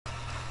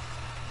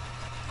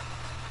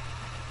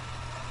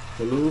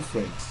Hello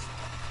friends,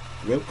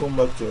 welcome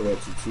back to our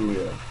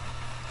tutorial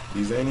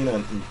designing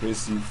an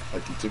impressive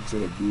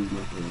architectural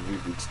building in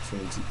Revit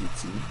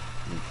 2018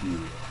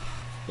 Imperial.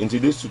 In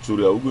today's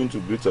tutorial, we're going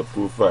to create a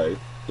profile.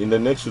 In the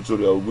next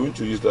tutorial, we're going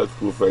to use that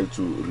profile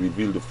to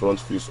reveal the front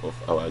face of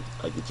our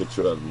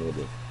architectural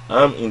model.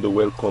 I'm in the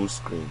welcome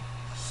screen,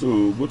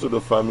 so go to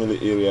the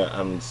family area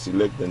and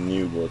select the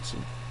new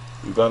button.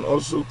 You can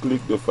also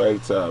click the file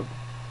tab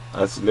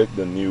and select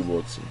the new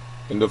button.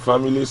 In the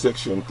family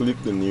section, click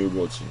the new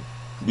button.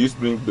 This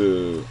brings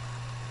the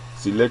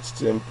select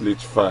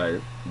template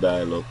file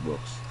dialog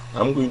box.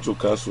 I'm going to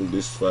cancel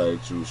this file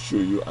to show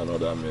you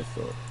another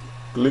method.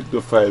 Click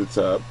the file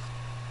tab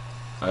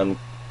and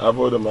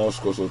avoid the mouse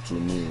cursor to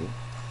new.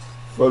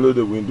 Follow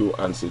the window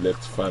and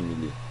select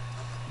family.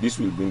 This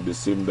will bring the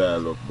same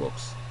dialog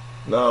box.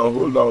 Now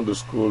hold down the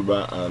scroll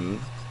bar and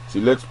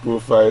select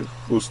profile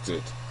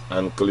hosted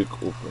and click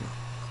open.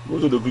 Go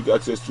to the quick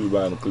access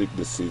toolbar and click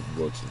the save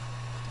button.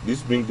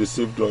 This brings the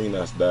save drawing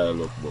as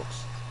dialog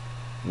box.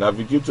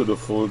 Navigate to the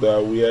folder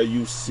where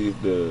you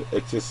save the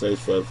exercise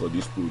file for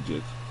this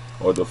project,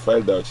 or the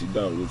file that you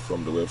download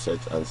from the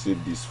website, and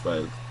save this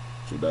file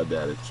to that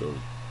directory.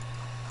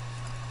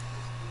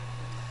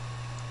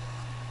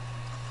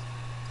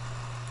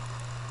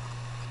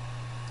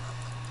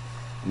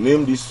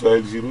 Name this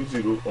file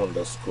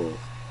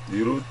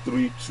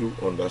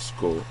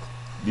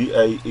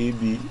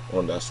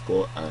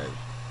 00_032_DIAB_I.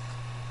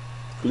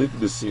 Click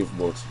the save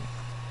button.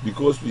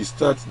 Because we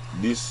start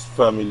this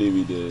family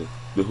with the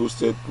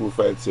hosted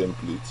profile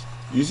template,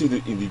 you see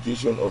the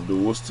indication of the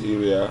host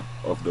area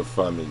of the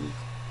family.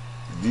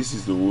 This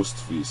is the host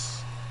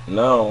face.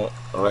 Now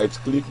right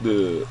click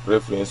the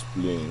reference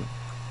plane,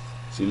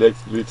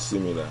 select Create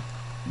Similar,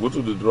 go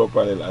to the draw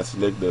panel and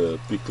select the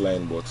pick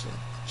line button.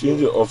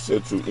 Change the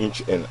offset to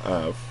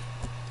 1.5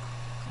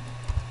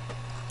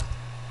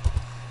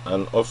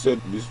 and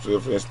offset this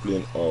reference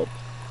plane up.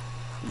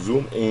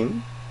 Zoom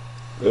in,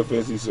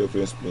 reference this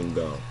reference plane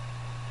down.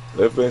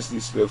 Reference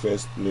this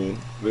reference plane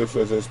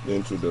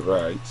to the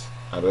right,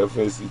 and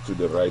reference it to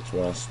the right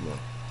once more.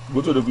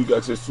 Go to the quick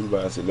access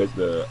toolbar and select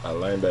the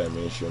align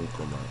dimension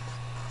command.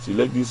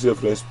 Select this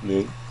reference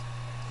plane,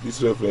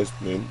 this reference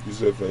plane,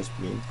 this reference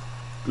plane.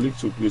 Click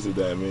to place the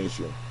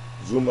dimension.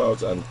 Zoom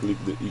out and click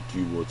the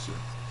EQ button.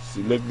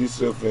 Select this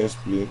reference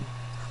plane,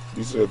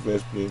 this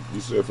reference plane,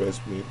 this reference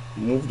plane.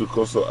 Move the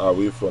cursor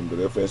away from the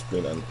reference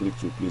plane and click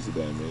to place the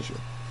dimension.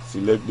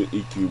 Select the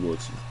EQ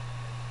button.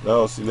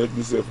 Now select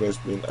this reference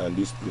plane and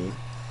this plane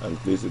and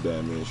place the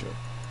dimension.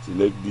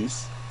 Select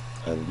this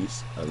and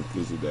place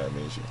the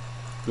dimension.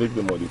 Click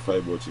the modify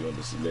button on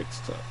the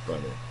select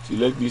panel.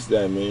 Select this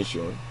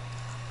dimension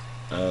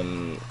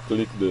and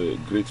click the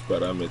grade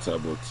parameter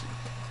button.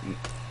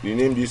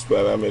 Rename this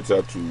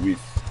parameter to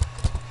width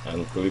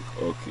and click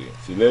OK.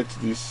 Select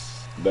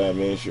this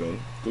dimension,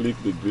 click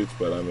the grade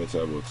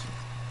parameter button.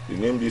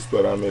 Rename this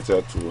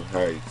parameter to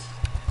height.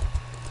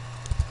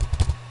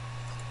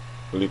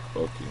 Click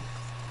OK.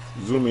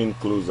 Zoom in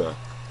closer.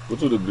 Go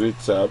to the Grade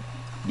tab,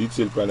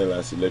 Detail panel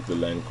and select the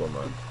Line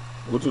command.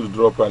 Go to the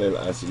Draw panel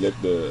and select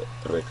the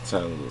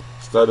rectangle.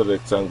 Start the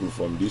rectangle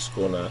from this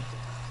corner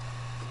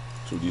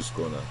to this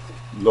corner.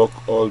 Lock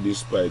all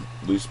this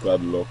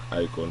padlock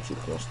icon to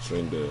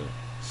constrain the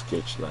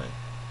sketch line.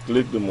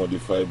 Click the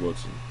Modify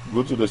button.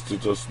 Go to the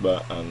status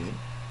bar and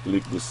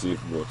click the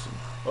Save button.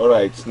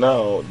 Alright,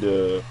 now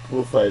the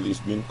profile is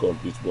being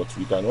complete, but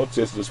we cannot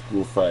test this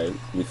profile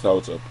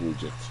without a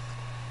project.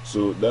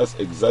 So that's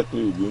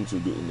exactly what we're going to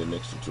do in the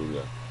next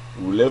tutorial.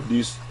 We'll leave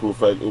this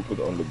profile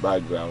open on the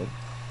background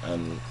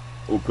and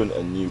open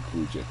a new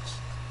project.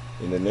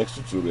 In the next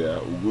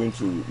tutorial, we're going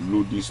to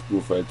load this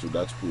profile to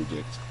that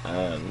project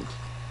and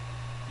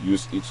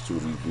use it to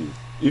reveal.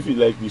 If you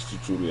like this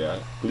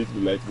tutorial, click the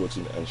like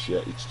button and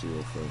share it to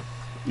your friend.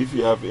 If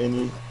you have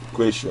any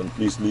question,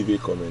 please leave a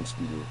comment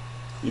below.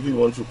 If you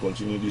want to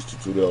continue this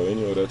tutorial or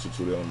any other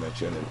tutorial on my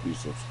channel, please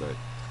subscribe.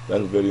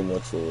 Thanks very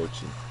much for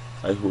watching.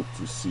 I hope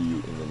to see you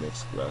in the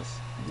next class.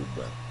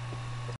 Goodbye.